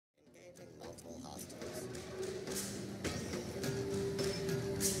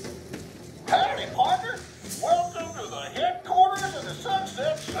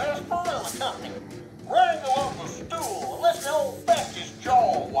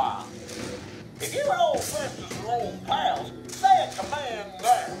while. If you and old Festus are old pals, say a command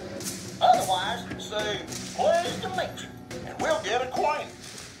now. Otherwise, say, pleased to meet you, and we'll get acquainted.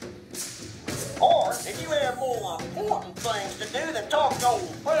 Or, if you have more important things to do than talk to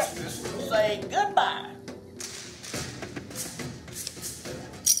old Festus, say goodbye.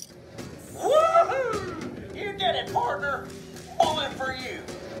 Woohoo! You did it, partner. Bullet for you.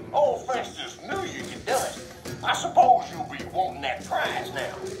 Old Festus knew you could do it. I suppose you'll be wanting that prize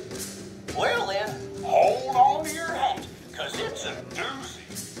now. Well then, hold on to your hat, 'cause it's a doozy.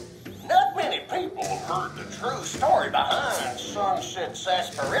 Not many people have heard the true story behind Sunset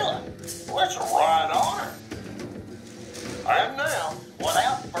Sarsaparilla. Well, it's a right honor. And now,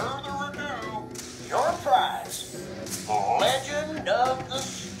 without further ado, your prize, the Legend of the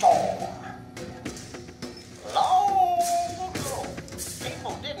Star. Long ago,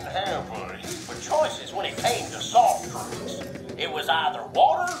 people didn't have a heap of choices when it came to soft drinks. It was either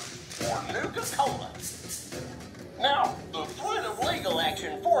water or Nuka-Cola. Now, the threat of legal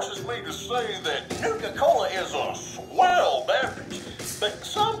action forces me to say that Nuka-Cola is a swell beverage, but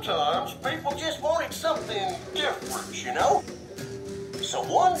sometimes people just wanted something different, you know? So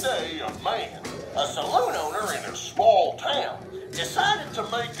one day, a man, a saloon owner in a small town, decided to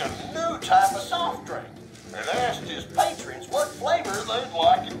make a new type of soft drink and asked his patrons what flavor they'd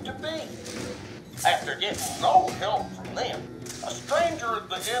like it to be. After getting no help from them, a stranger at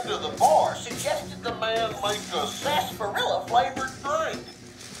the end of the bar suggested the man make a sarsaparilla-flavored drink.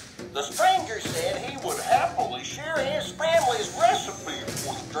 The stranger said he would happily share his family's recipe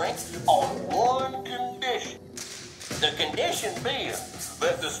for the drink on one condition. The condition being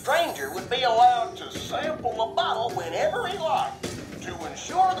that the stranger would be allowed to sample a bottle whenever he liked to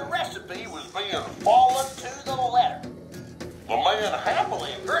ensure the recipe was being followed to the letter. The man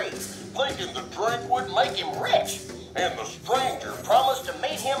happily agreed, thinking the drink would make him rich, and the stranger promised to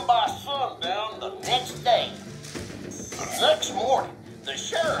meet him by sundown the next day. The next morning, the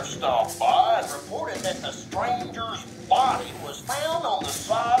sheriff stopped by and reported that the stranger's body was found on the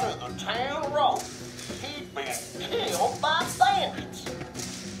side of the town road. He'd been killed by bandits.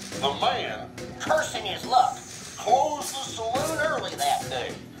 The man, cursing his luck, closed the saloon early that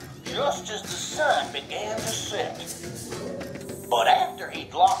day, just as the sun began to set. But after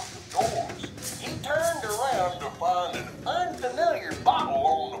he'd locked the doors, he turned around to find an unfamiliar bottle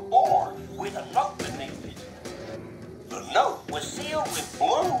on the bar with a note beneath it. The note was sealed with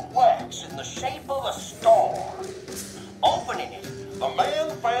blue wax in the shape of a star. Opening it, the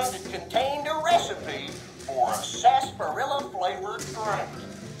man found it contained a recipe for a sarsaparilla-flavored drink.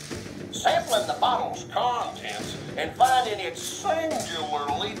 Sampling the bottle's contents and finding it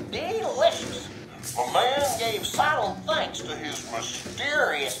singularly delicious, the man gave silent thanks to his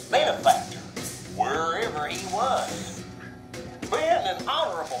mysterious benefactor, wherever he was. Being an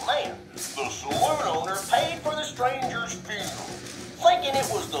honorable man, the saloon owner paid for the stranger's funeral, thinking it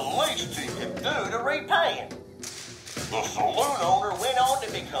was the least he could do to repay him. The saloon owner went on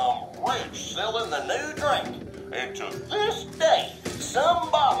to become rich selling the new drink, and to this day, some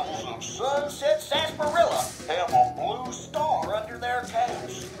bottles of Sunset Sarsaparilla have a blue star under their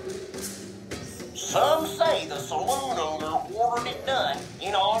caps. Some say the saloon owner ordered it done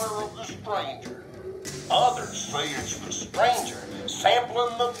in honor of the stranger. Others say it's the stranger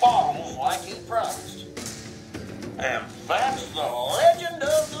sampling the bottles like he promised. And that's the legend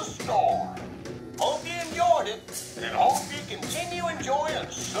of the star. Hope you enjoyed it, and hope you continue enjoying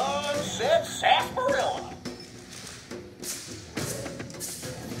Sunset Sarsaparilla.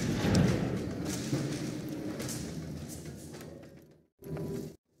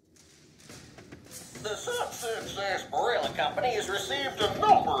 The Sunset Sarsaparilla Company has received a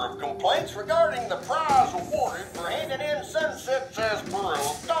number of complaints regarding the prize awarded for handing in Sunset Sarsaparilla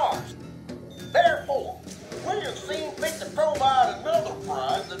stars. Therefore, we have seen fit to provide another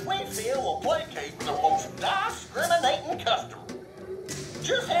prize that we feel will placate the most discriminating customer.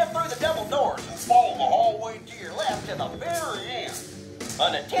 Just head through the double doors and follow the hallway to your left to the very end.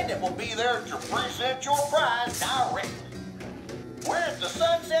 An attendant will be there to present your prize directly. We at the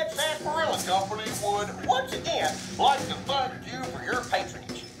Sunset Sarsaparilla Company would, once again, like to thank you for your patronage.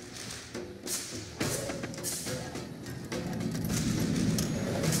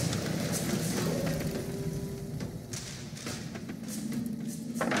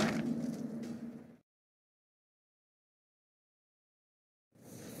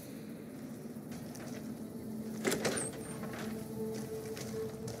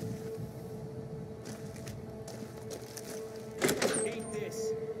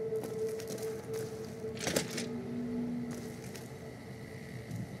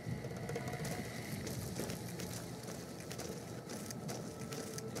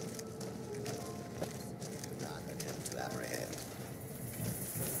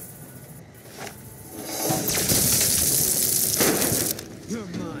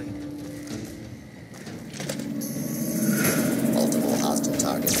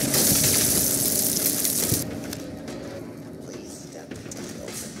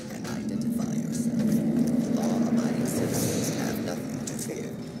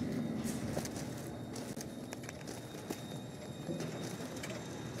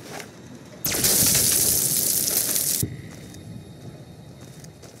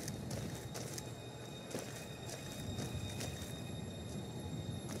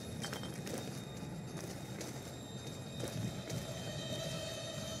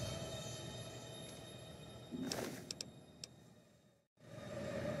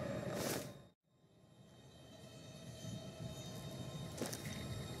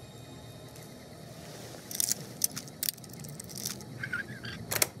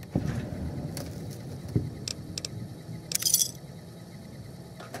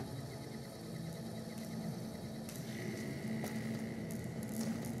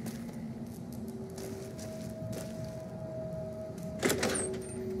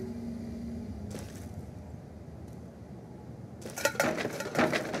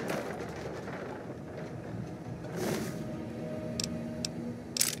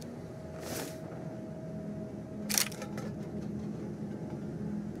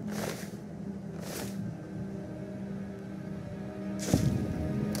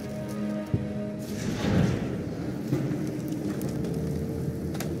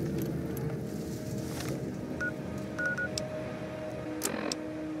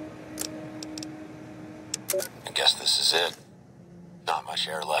 I guess this is it. Not much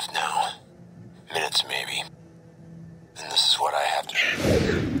air left now. Minutes, maybe. And this is what I have to do.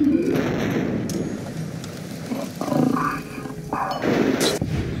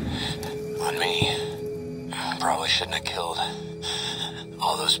 On me. Probably shouldn't have killed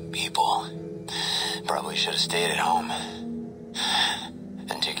all those people. Probably should have stayed at home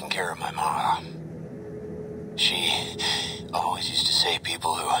and taken care of my mom. She always used to say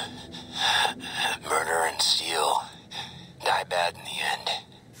people who